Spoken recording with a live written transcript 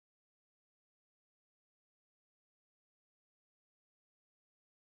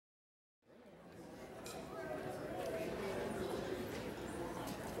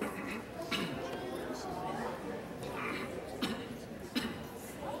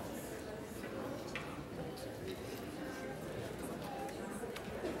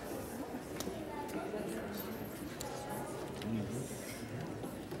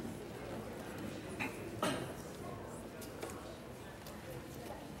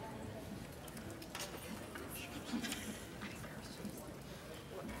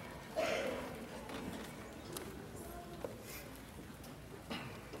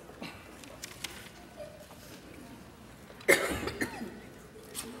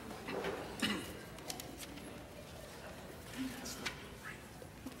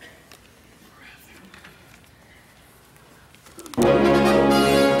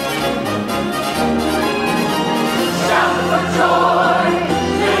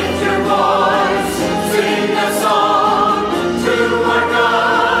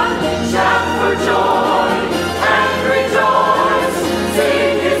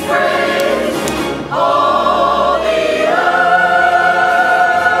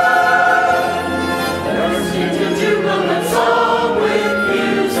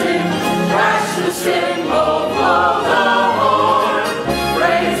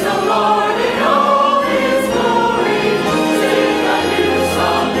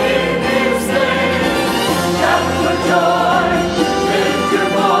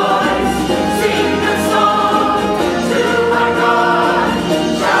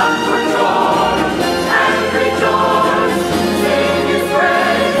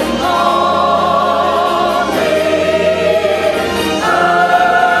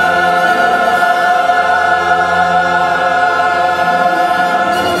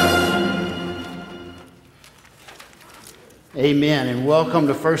welcome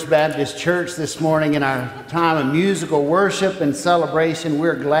to First Baptist Church this morning in our time of musical worship and celebration.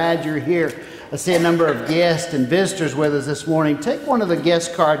 We're glad you're here. I see a number of guests and visitors with us this morning. Take one of the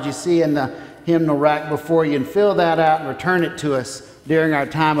guest cards you see in the hymnal rack before you and fill that out and return it to us during our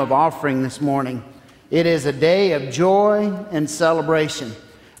time of offering this morning. It is a day of joy and celebration.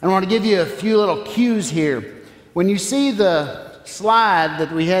 I want to give you a few little cues here. When you see the slide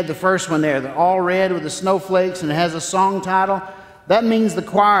that we had, the first one there, the all red with the snowflakes, and it has a song title, that means the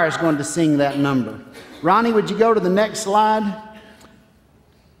choir is going to sing that number. Ronnie, would you go to the next slide?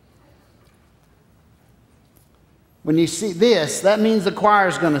 When you see this, that means the choir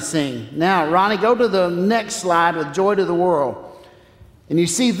is going to sing. Now, Ronnie, go to the next slide with Joy to the World. And you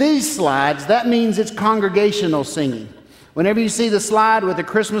see these slides, that means it's congregational singing. Whenever you see the slide with the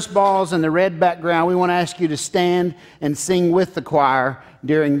Christmas balls and the red background, we want to ask you to stand and sing with the choir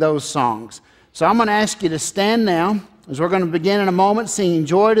during those songs. So I'm going to ask you to stand now, as we're going to begin in a moment singing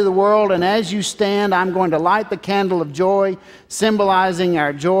Joy to the World. And as you stand, I'm going to light the candle of joy, symbolizing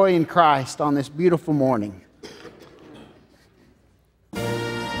our joy in Christ on this beautiful morning.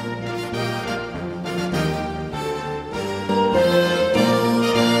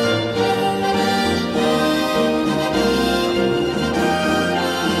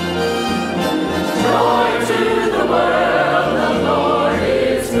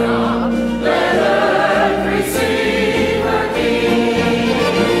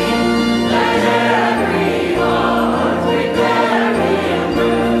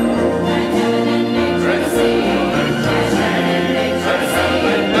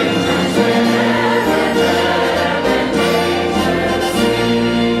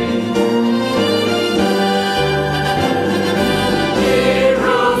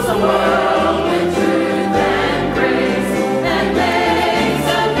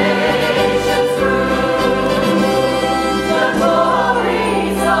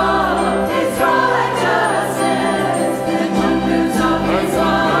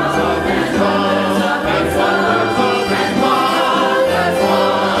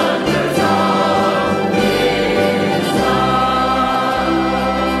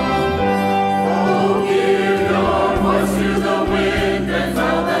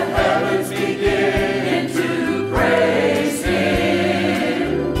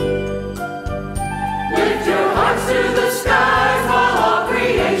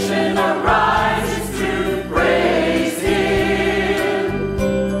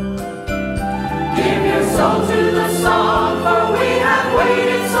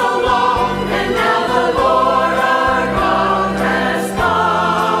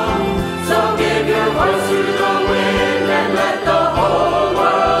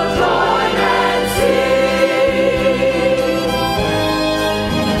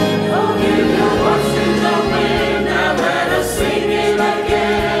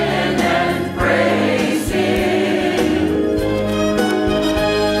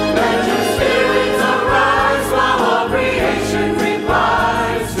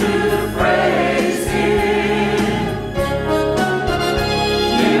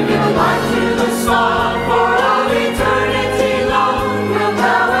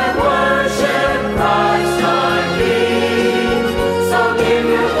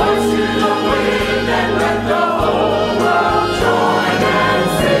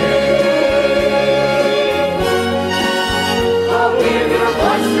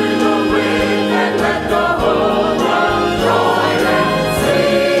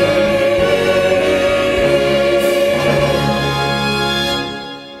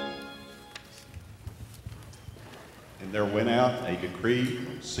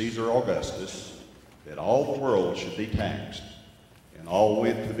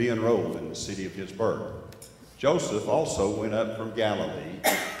 Joseph also went up from Galilee,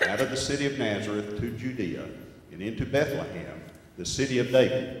 out of the city of Nazareth to Judea, and into Bethlehem, the city of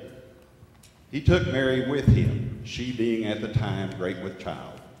David. He took Mary with him, she being at the time great with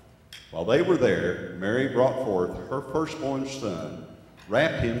child. While they were there, Mary brought forth her firstborn son,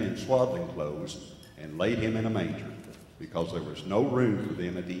 wrapped him in swaddling clothes, and laid him in a manger, because there was no room for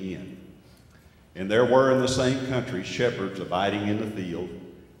them at the inn. And there were in the same country shepherds abiding in the field,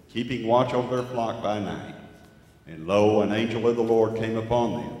 keeping watch over their flock by night. And lo, an angel of the Lord came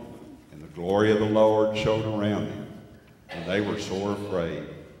upon them, and the glory of the Lord shone around them, and they were sore afraid.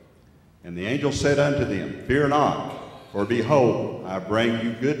 And the angel said unto them, Fear not, for behold, I bring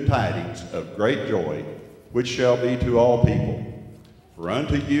you good tidings of great joy, which shall be to all people. For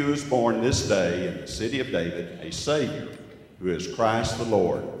unto you is born this day in the city of David a Savior, who is Christ the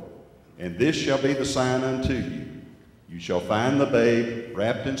Lord. And this shall be the sign unto you. You shall find the babe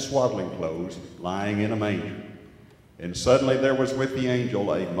wrapped in swaddling clothes, lying in a manger. And suddenly there was with the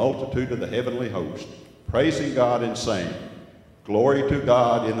angel a multitude of the heavenly host, praising God and saying, Glory to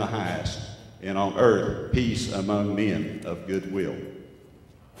God in the highest, and on earth peace among men of good will.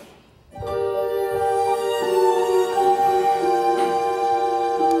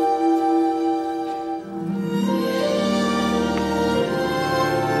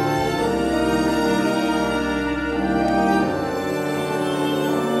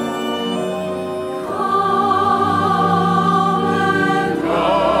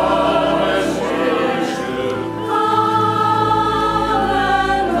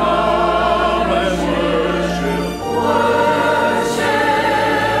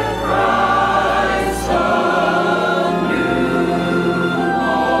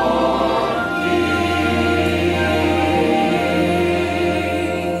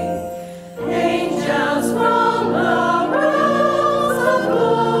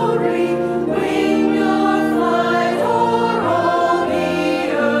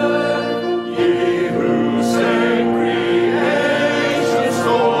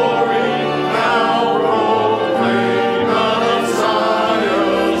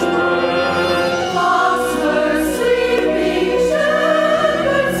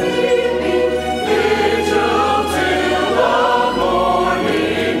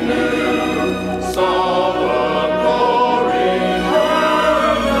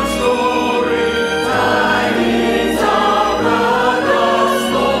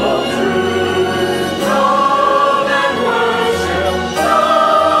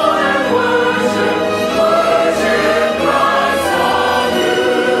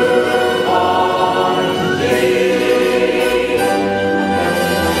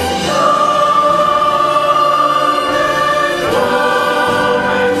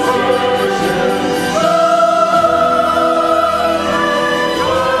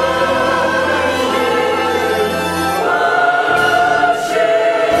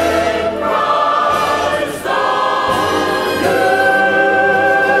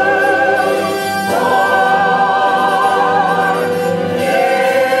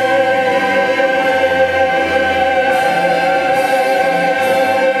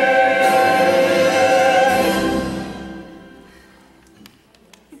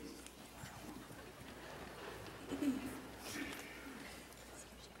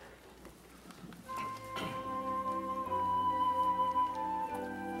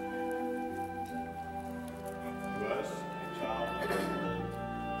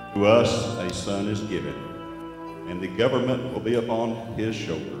 To us a son is given, and the government will be upon his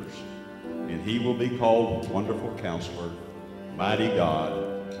shoulders, and he will be called Wonderful Counselor, Mighty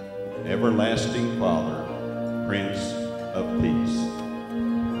God, Everlasting Father, Prince of Peace.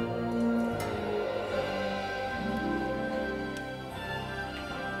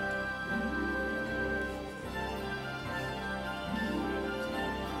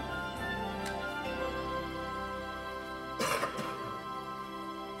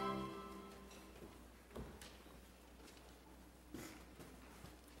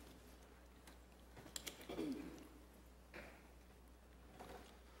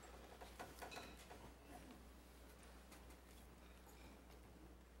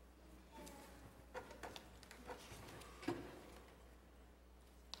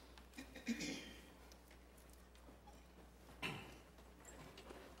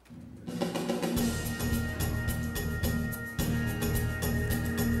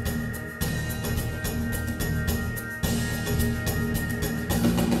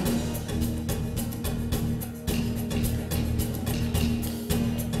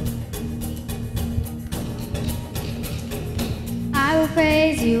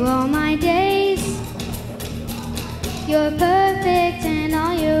 Praise you all my days. You're perfect in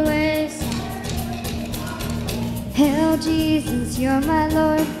all your ways. Hail Jesus, you're my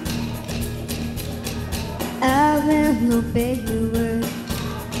Lord. I will obey your word.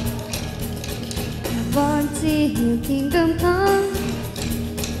 I want to see your kingdom come.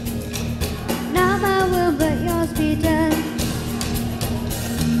 Not my will, but yours be done.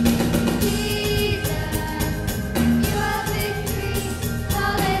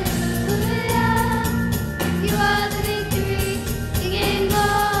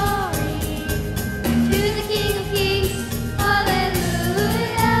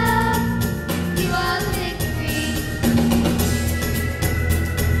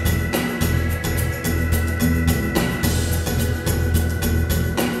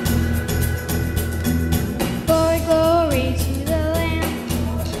 Glory,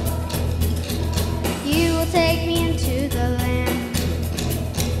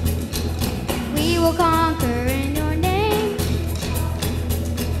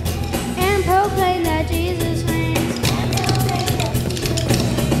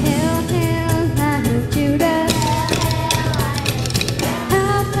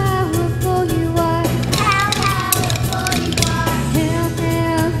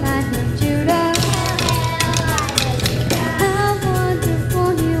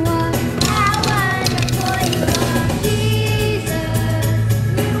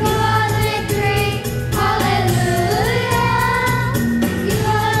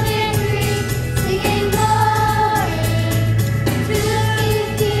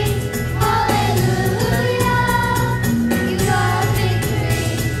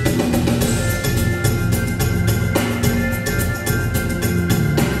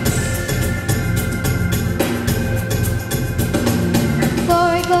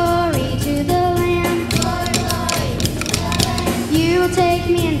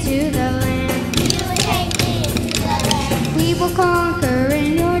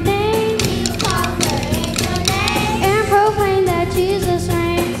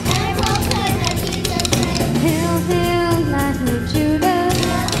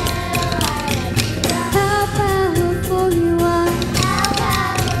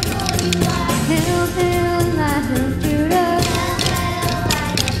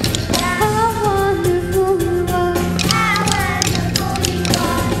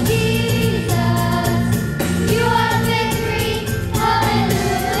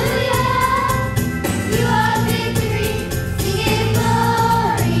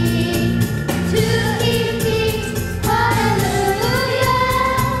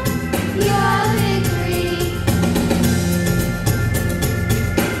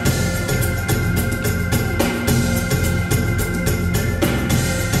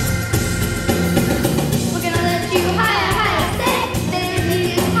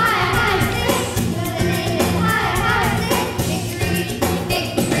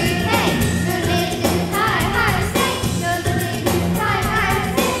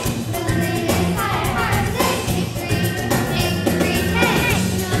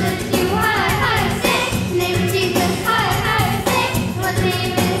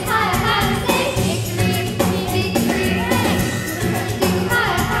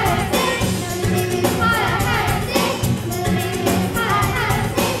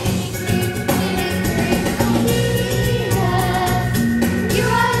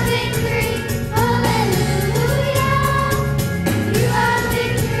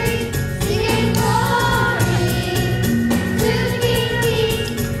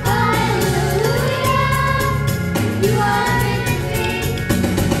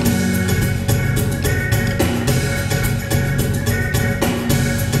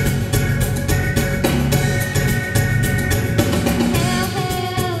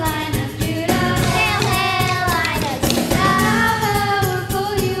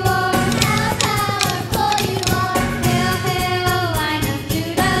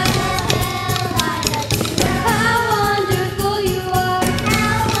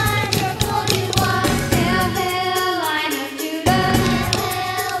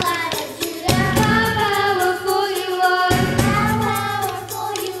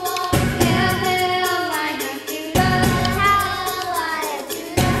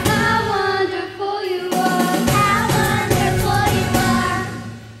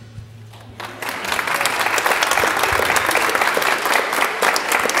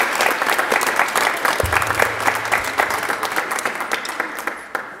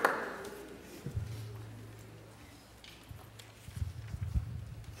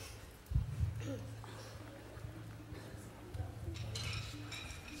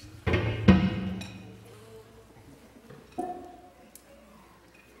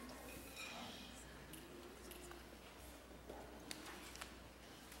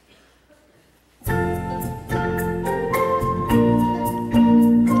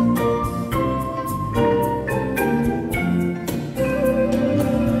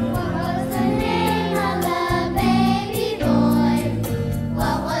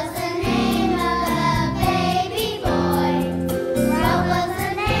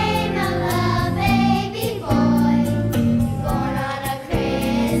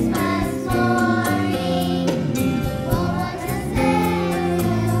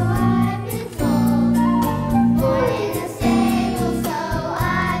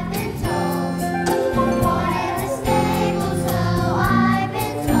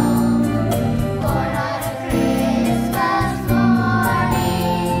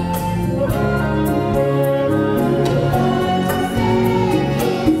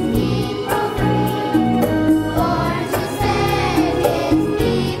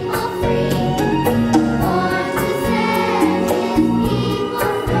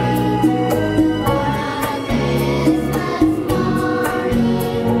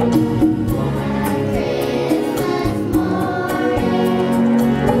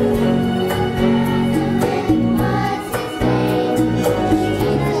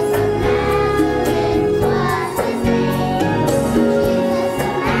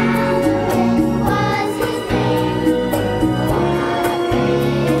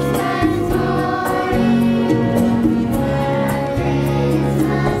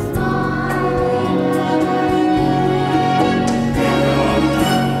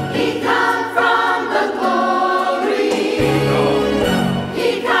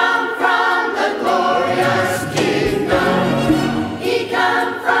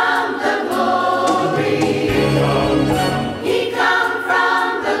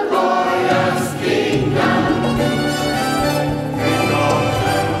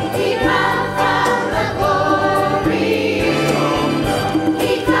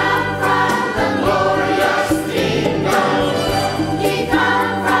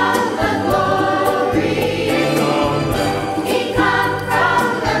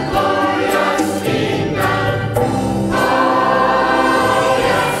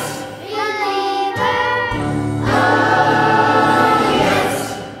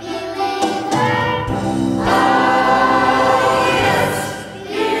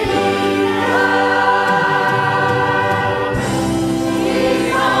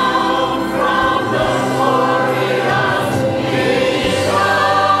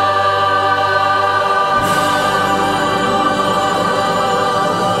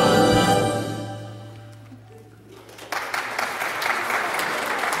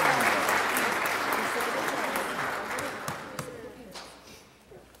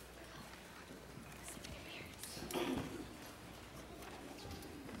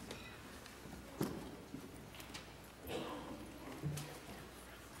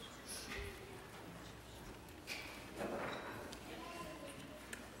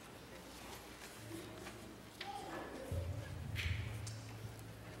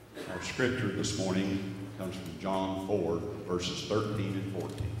 Scripture this morning comes from John 4, verses 13 and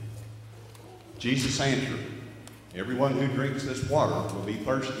 14. Jesus answered, "Everyone who drinks this water will be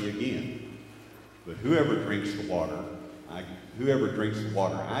thirsty again. But whoever drinks the water I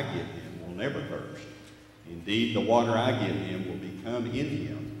give him will never thirst. Indeed, the water I give him will become in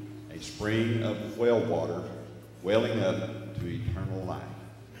him a spring of well water, welling up to eternal life."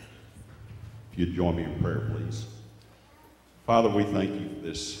 If you'd join me in prayer, please. Father, we thank you for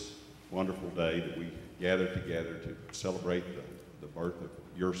this wonderful day that we gather together to celebrate the birth of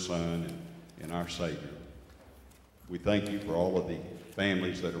your Son and our Savior. We thank you for all of the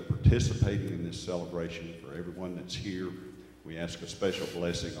families that are participating in this celebration, for everyone that's here. We ask a special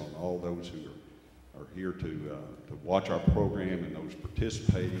blessing on all those who are here to watch our program, and those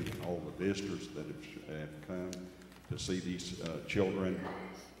participating, and all the visitors that have come to see these children.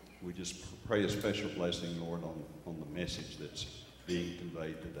 We just pray a special blessing, Lord, on the message that's being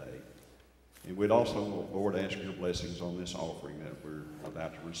conveyed today. And we'd also, Lord, ask your blessings on this offering that we're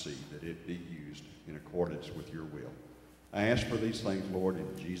about to receive, that it be used in accordance with your will. I ask for these things, Lord, in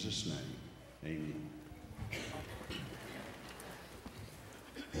Jesus' name. Amen.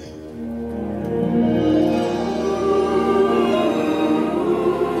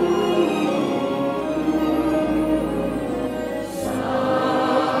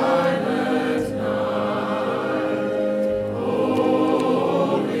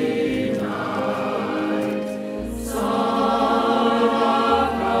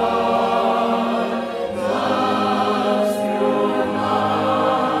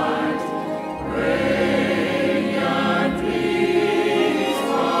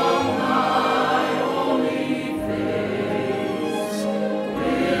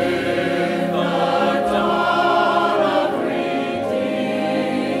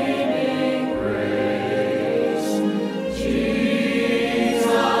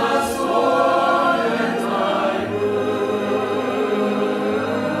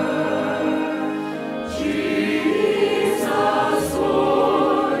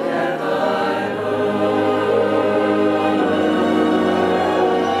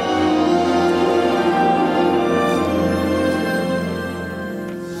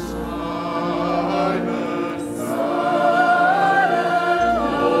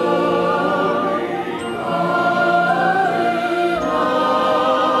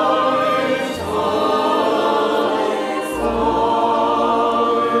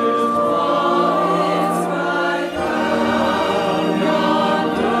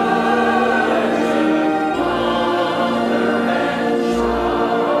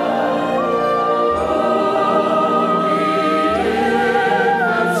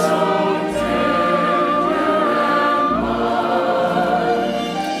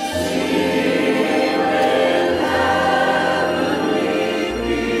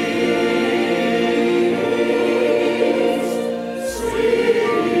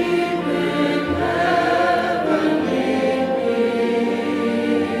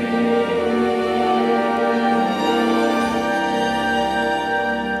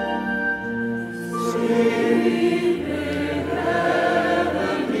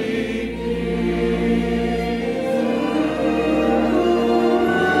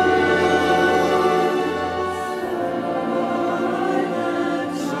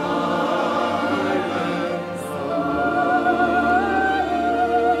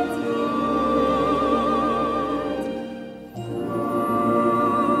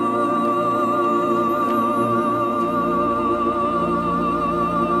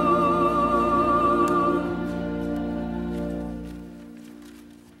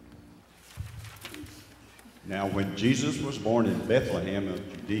 Now when Jesus was born in Bethlehem of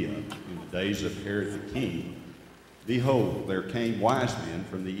Judea in the days of Herod the king, behold, there came wise men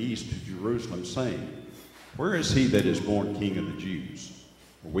from the east to Jerusalem, saying, "Where is he that is born King of the Jews?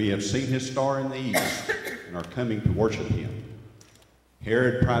 For we have seen his star in the east, and are coming to worship him."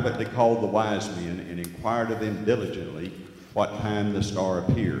 Herod privately called the wise men, and inquired of them diligently what time the star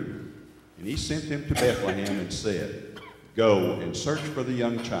appeared. And he sent them to Bethlehem, and said, "Go and search for the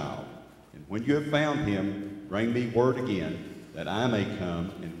young child, and when you have found him, bring me word again, that I may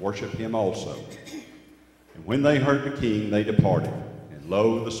come and worship him also." And when they heard the king, they departed. And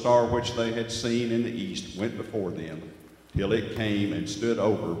lo, the star which they had seen in the east went before them, till it came and stood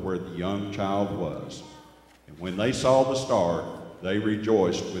over where the young child was. And when they saw the star, they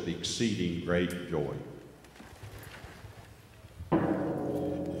rejoiced with exceeding great joy.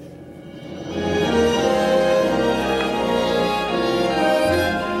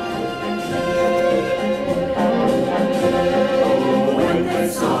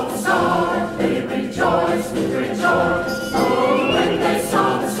 They rejoiced with great joy. Oh, when they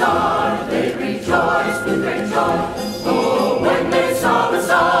saw the star,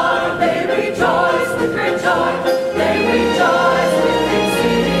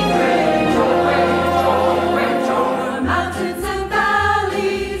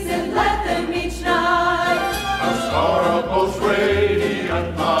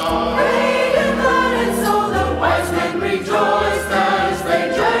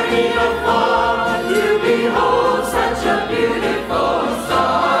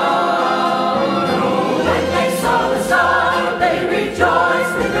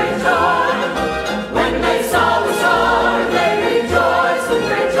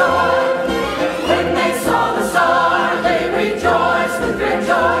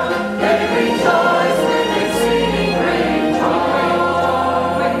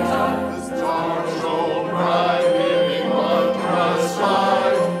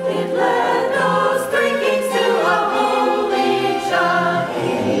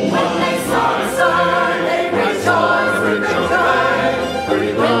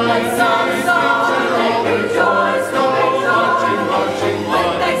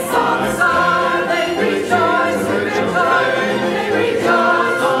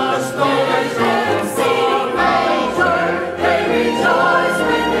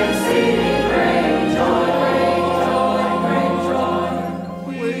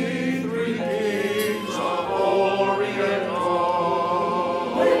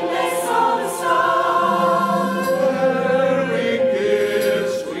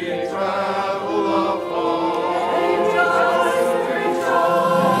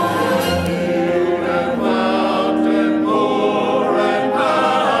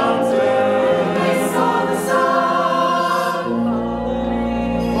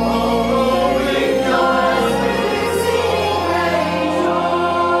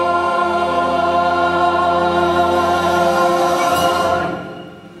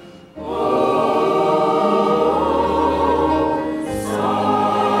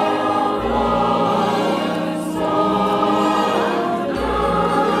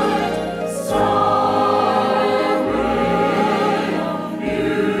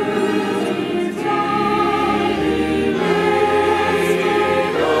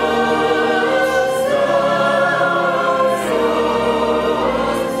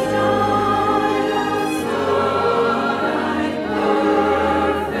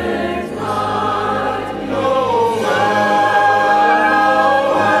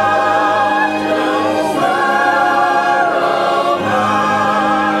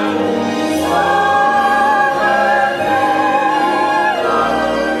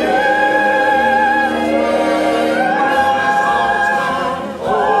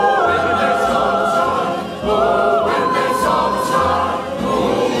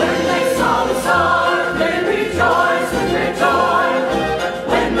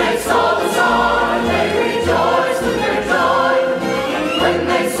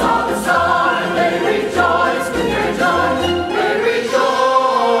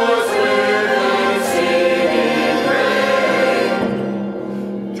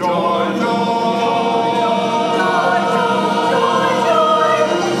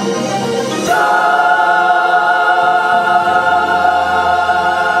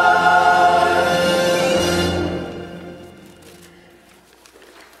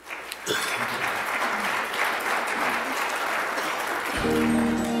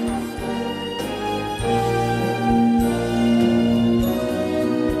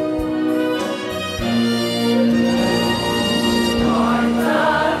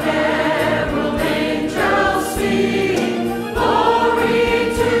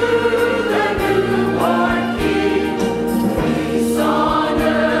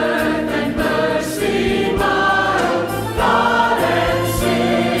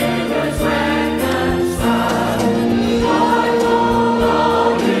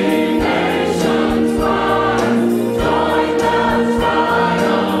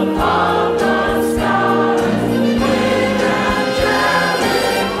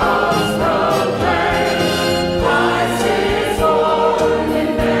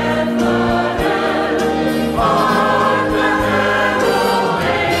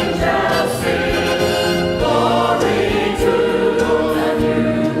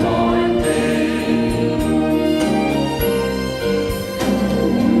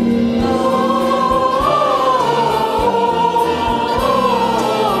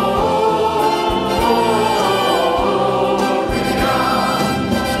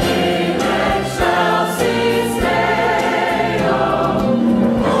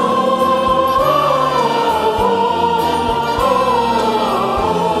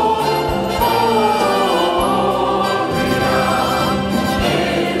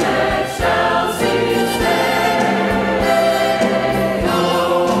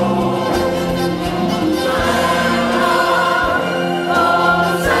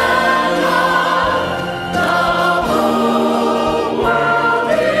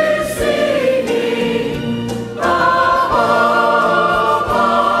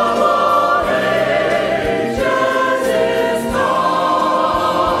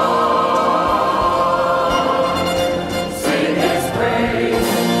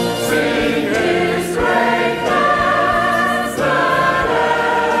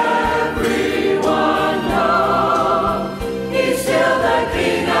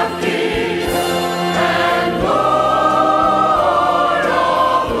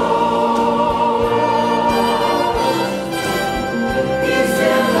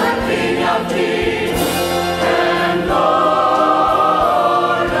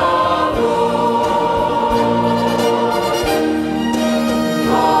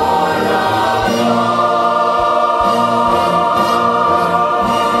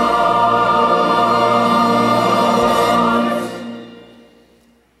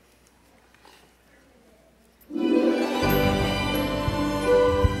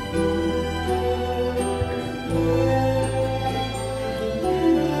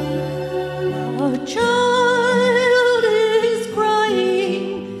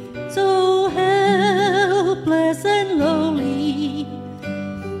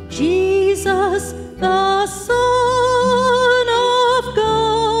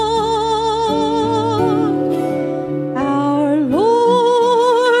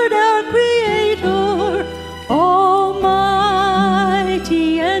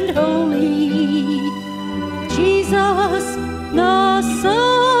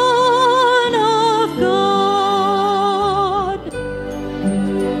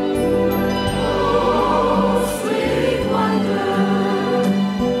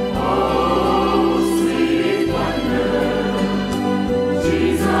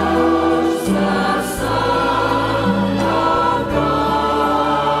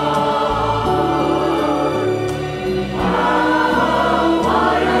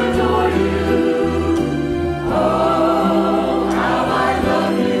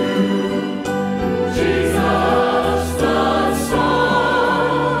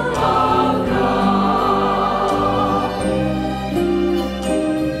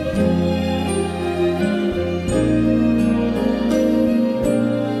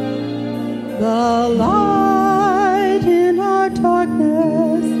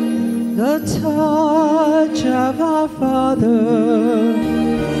 the touch of our Father,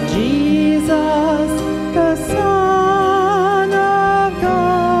 Jesus, the Son of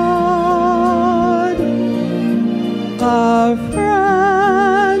God, our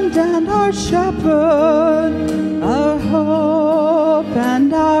friend and our shepherd, our hope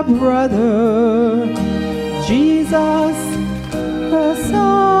and our brother, Jesus, the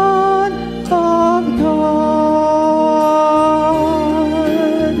Son of God.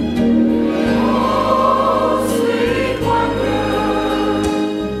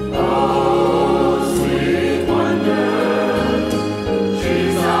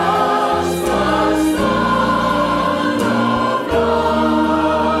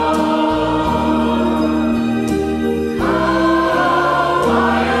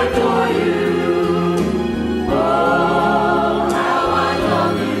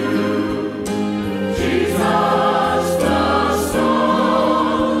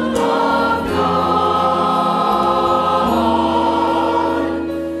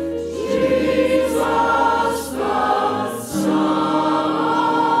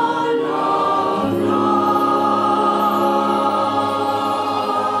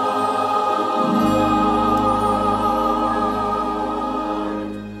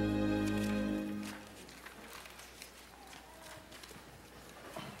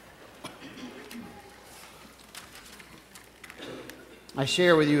 I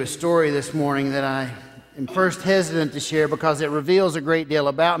share with you a story this morning that I am first hesitant to share because it reveals a great deal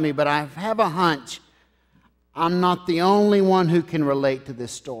about me, but I have a hunch I'm not the only one who can relate to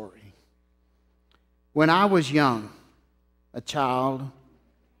this story. When I was young, a child,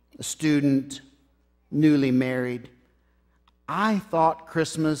 a student, newly married, I thought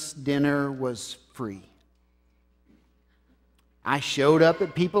Christmas dinner was free. I showed up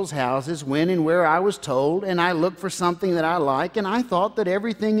at people's houses when and where I was told, and I looked for something that I like, and I thought that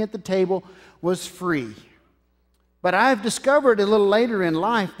everything at the table was free. But I've discovered a little later in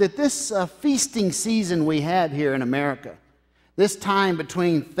life that this feasting season we have here in America, this time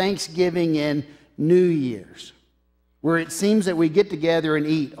between Thanksgiving and New Year's, where it seems that we get together and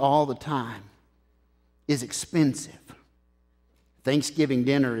eat all the time, is expensive. Thanksgiving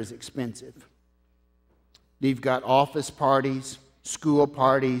dinner is expensive. You've got office parties, school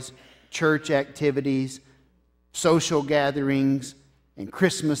parties, church activities, social gatherings, and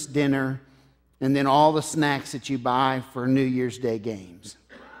Christmas dinner, and then all the snacks that you buy for New Year's Day games.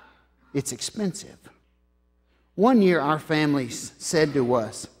 It's expensive. One year our family said to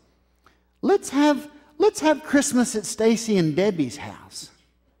us, let's have Christmas at Stacy and Debbie's house.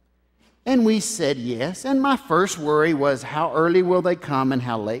 And we said yes, and my first worry was how early will they come and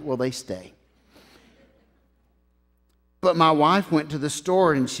how late will they stay? But my wife went to the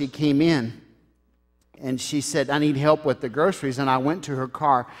store and she came in and she said, I need help with the groceries. And I went to her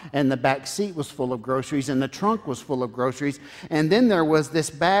car and the back seat was full of groceries and the trunk was full of groceries. And then there was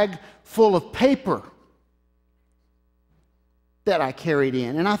this bag full of paper that I carried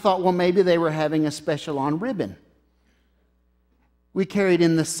in. And I thought, well, maybe they were having a special on ribbon. We carried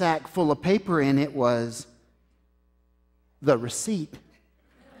in the sack full of paper and it was the receipt.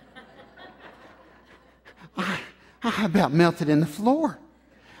 I about melted in the floor.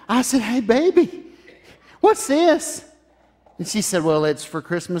 I said, hey, baby, what's this? And she said, well, it's for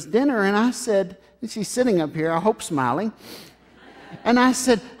Christmas dinner. And I said, and she's sitting up here, I hope smiling. And I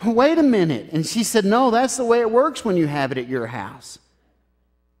said, wait a minute. And she said, no, that's the way it works when you have it at your house.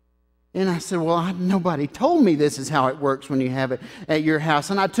 And I said, well, nobody told me this is how it works when you have it at your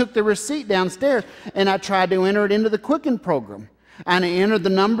house. And I took the receipt downstairs and I tried to enter it into the Quicken program. And I entered the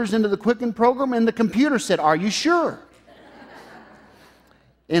numbers into the Quicken program, and the computer said, are you sure?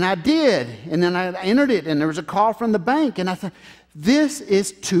 And I did. And then I entered it, and there was a call from the bank. And I thought, this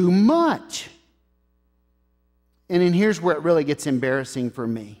is too much. And then here's where it really gets embarrassing for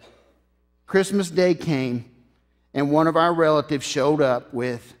me. Christmas Day came, and one of our relatives showed up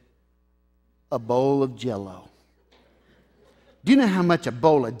with a bowl of Jell-O. Do you know how much a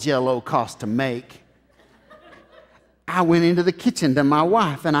bowl of Jell-O costs to make? I went into the kitchen to my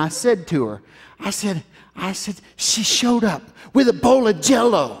wife and I said to her, I said, she showed up with a bowl of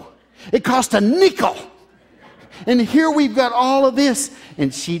Jell-O. It cost a nickel. And here we've got all of this.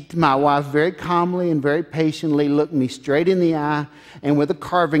 And my wife very calmly and very patiently looked me straight in the eye and with a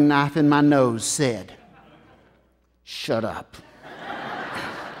carving knife in my nose said, shut up.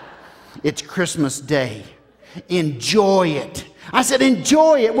 It's Christmas Day. Enjoy it. I said,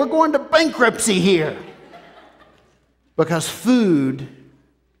 enjoy it. We're going to bankruptcy here. Because food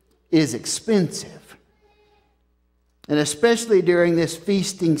is expensive. And especially during this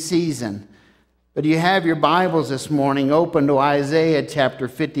feasting season, But you have your Bibles this morning open to Isaiah chapter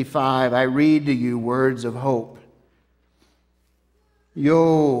 55. I read to you words of hope.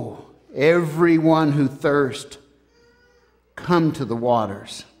 Yo, everyone who thirsts, come to the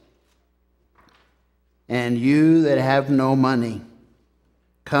waters. And you that have no money,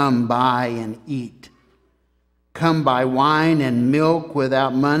 come buy and eat. Come buy wine and milk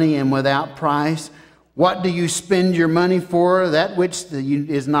without money and without price. What do you spend your money for? That which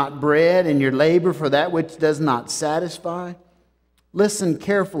is not bread, and your labor for that which does not satisfy? Listen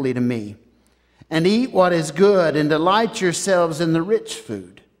carefully to me, and eat what is good, and delight yourselves in the rich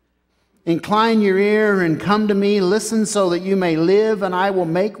food. Incline your ear and come to me. Listen so that you may live, and I will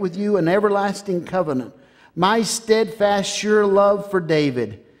make with you an everlasting covenant. My steadfast, sure love for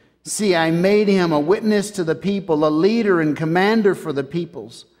David. See, I made him a witness to the people, a leader and commander for the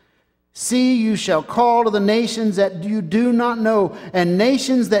peoples. See, you shall call to the nations that you do not know, and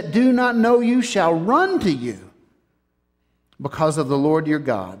nations that do not know you shall run to you because of the Lord your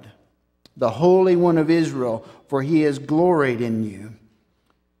God, the Holy One of Israel, for he has gloried in you.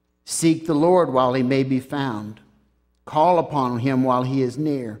 Seek the Lord while he may be found. Call upon him while he is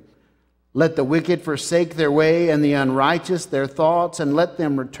near. Let the wicked forsake their way, and the unrighteous their thoughts, and let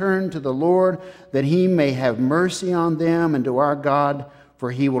them return to the Lord, that he may have mercy on them, and to our God, for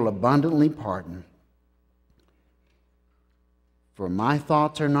he will abundantly pardon. For my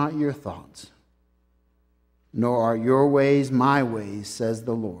thoughts are not your thoughts, nor are your ways my ways, says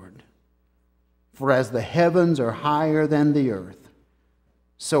the Lord. For as the heavens are higher than the earth,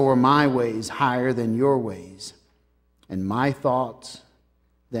 so are my ways higher than your ways, and my thoughts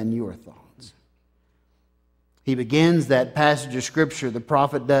than your thoughts. He begins that passage of Scripture, the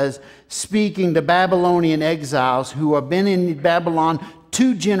prophet does, speaking to Babylonian exiles who have been in Babylon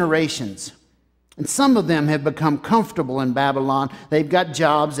 2 generations. And some of them have become comfortable in Babylon. They've got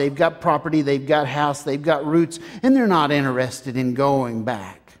jobs, they've got property, they've got house, they've got roots, and they're not interested in going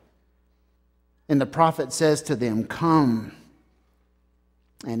back. And the prophet says to them, come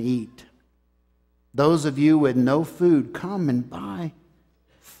and eat. Those of you with no food, come and buy.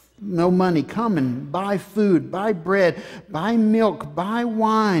 No money, come and buy food, buy bread, buy milk, buy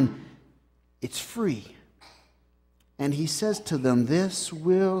wine. It's free. And he says to them, this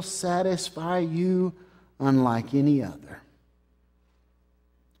will satisfy you unlike any other.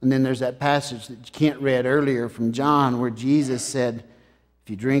 And then there's that passage that Kent read earlier from John where Jesus said, if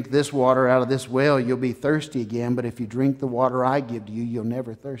you drink this water out of this well, you'll be thirsty again. But if you drink the water I give to you, you'll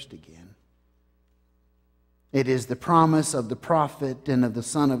never thirst again. It is the promise of the prophet and of the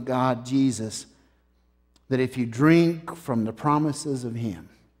Son of God, Jesus, that if you drink from the promises of him,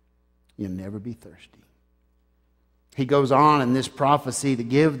 you'll never be thirsty. He goes on in this prophecy to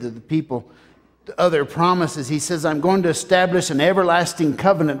give to the people other promises. He says, I'm going to establish an everlasting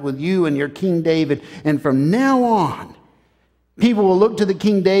covenant with you and your King David. And from now on, people will look to the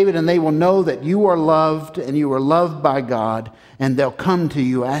King David and they will know that you are loved and you are loved by God. And they'll come to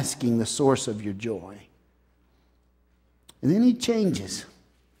you asking the source of your joy. And then he changes.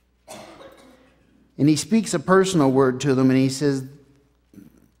 And he speaks a personal word to them and he says,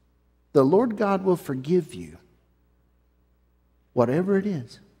 the Lord God will forgive you, whatever it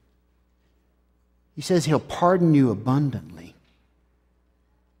is. He says he'll pardon you abundantly.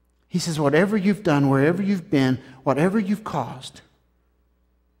 He says whatever you've done, wherever you've been, whatever you've caused,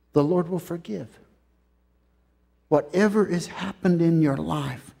 the Lord will forgive. Whatever has happened in your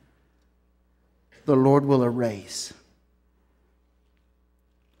life, the Lord will erase.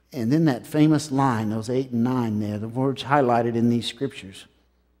 And then that famous line, those 8 and 9 there, the words highlighted in these scriptures.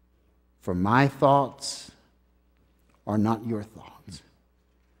 For my thoughts are not your thoughts.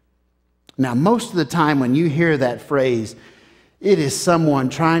 Now, most of the time when you hear that phrase, it is someone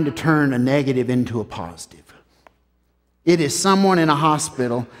trying to turn a negative into a positive. It is someone in a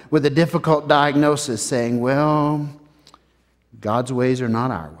hospital with a difficult diagnosis saying, well, God's ways are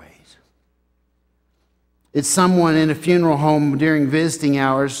not our ways. It's someone in a funeral home during visiting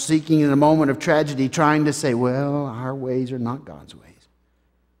hours seeking in a moment of tragedy trying to say, well, our ways are not God's ways.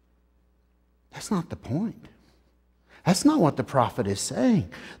 That's not the point. That's not what the prophet is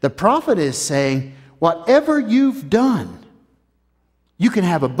saying. The prophet is saying, whatever you've done, you can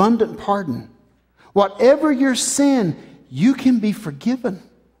have abundant pardon. Whatever your sin, you can be forgiven.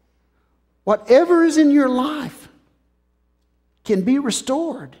 Whatever is in your life can be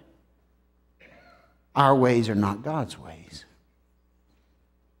restored. Our ways are not God's ways.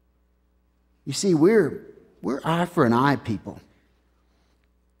 You see, we're eye for an eye people.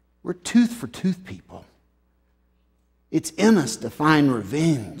 We're tooth for tooth people. It's in us to find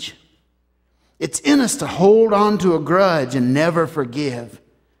revenge. It's in us to hold on to a grudge and never forgive.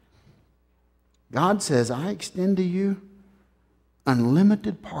 God says, I extend to you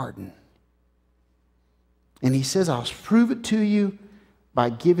unlimited pardon. And he says, I'll prove it to you by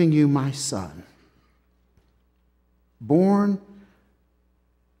giving you my son, born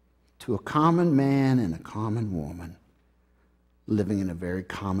to a common man and a common woman, living in a very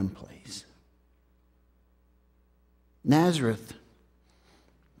common place. Nazareth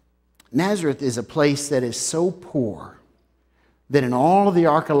is a place that is so poor that in all of the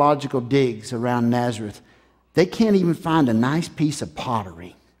archaeological digs around Nazareth, they can't even find a nice piece of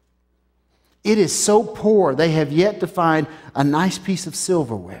pottery. It is so poor, they have yet to find a nice piece of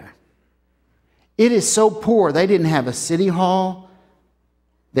silverware. It is so poor, they didn't have a city hall,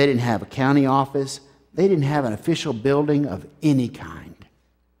 they didn't have a county office, they didn't have an official building of any kind.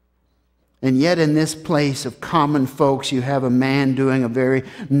 And yet in this place of common folks, you have a man doing a very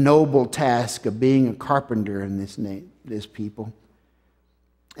noble task of being a carpenter in this people.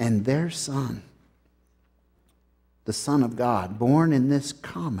 And their son, the Son of God, born in this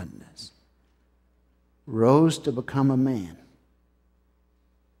commonness, rose to become a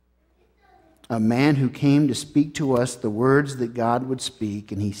man who came to speak to us the words that God would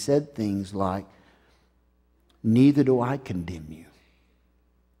speak. And he said things like, neither do I condemn you.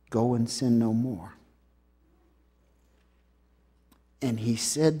 Go and sin no more. And he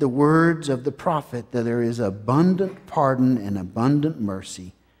said the words of the prophet that there is abundant pardon and abundant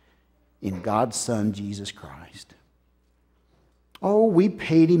mercy in God's Son, Jesus Christ. Oh, we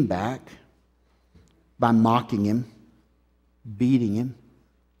paid him back by mocking him, beating him,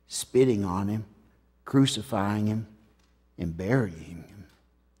 spitting on him, crucifying him, and burying him.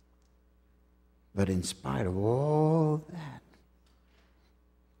 But in spite of all that,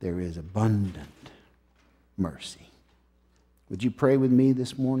 there is abundant mercy. Would you pray with me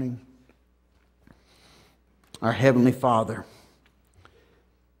this morning? Our Heavenly Father,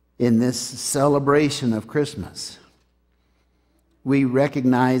 in this celebration of Christmas, we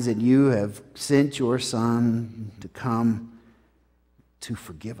recognize that you have sent your Son to come to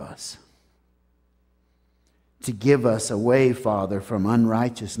forgive us, to give us a way, Father, from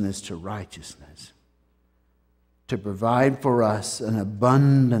unrighteousness to righteousness, to provide for us an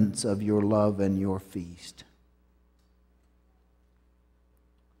abundance of your love and your feast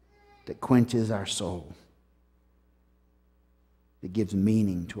that quenches our soul, that gives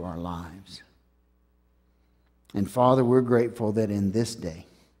meaning to our lives. And Father, we're grateful that in this day,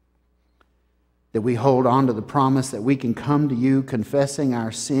 that we hold on to the promise that we can come to you confessing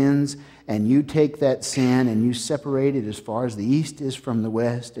our sins, and you take that sin and you separate it as far as the east is from the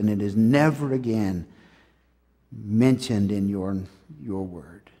west, and it is never again mentioned in your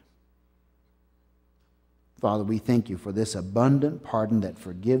word. Father, we thank you for this abundant pardon that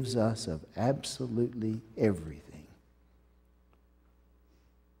forgives us of absolutely everything,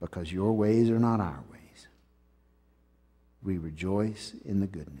 because your ways are not our ways. We rejoice in the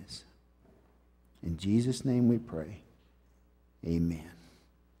goodness. In Jesus' name we pray. Amen.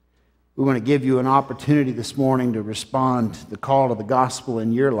 We want to give you an opportunity this morning to respond to the call of the gospel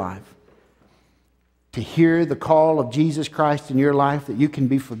in your life, to hear the call of Jesus Christ in your life, that you can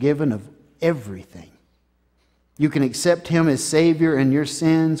be forgiven of everything. You can accept him as Savior, and your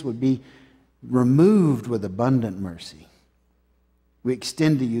sins would be removed with abundant mercy. We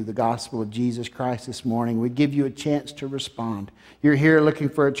extend to you the gospel of Jesus Christ this morning. We give you a chance to respond. You're here looking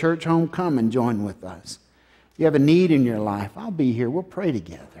for a church home, come and join with us. You have a need in your life, I'll be here. We'll pray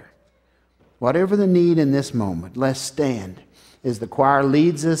together. Whatever the need in this moment, let's stand as the choir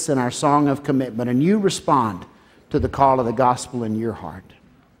leads us in our song of commitment, and you respond to the call of the gospel in your heart.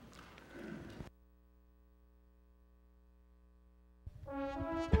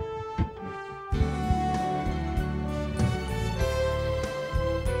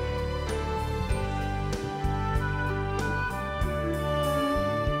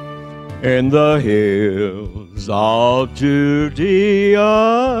 In the hills of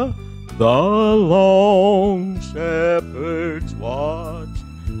Judea, the lone shepherds watch.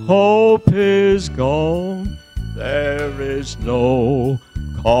 Hope is gone, there is no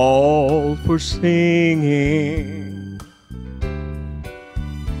call for singing.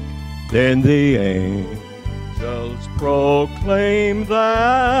 Then the angels proclaim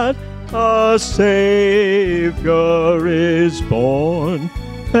that a Savior is born.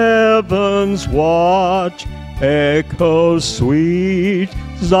 Heaven's watch echoes sweet,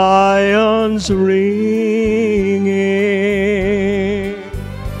 Zion's ringing.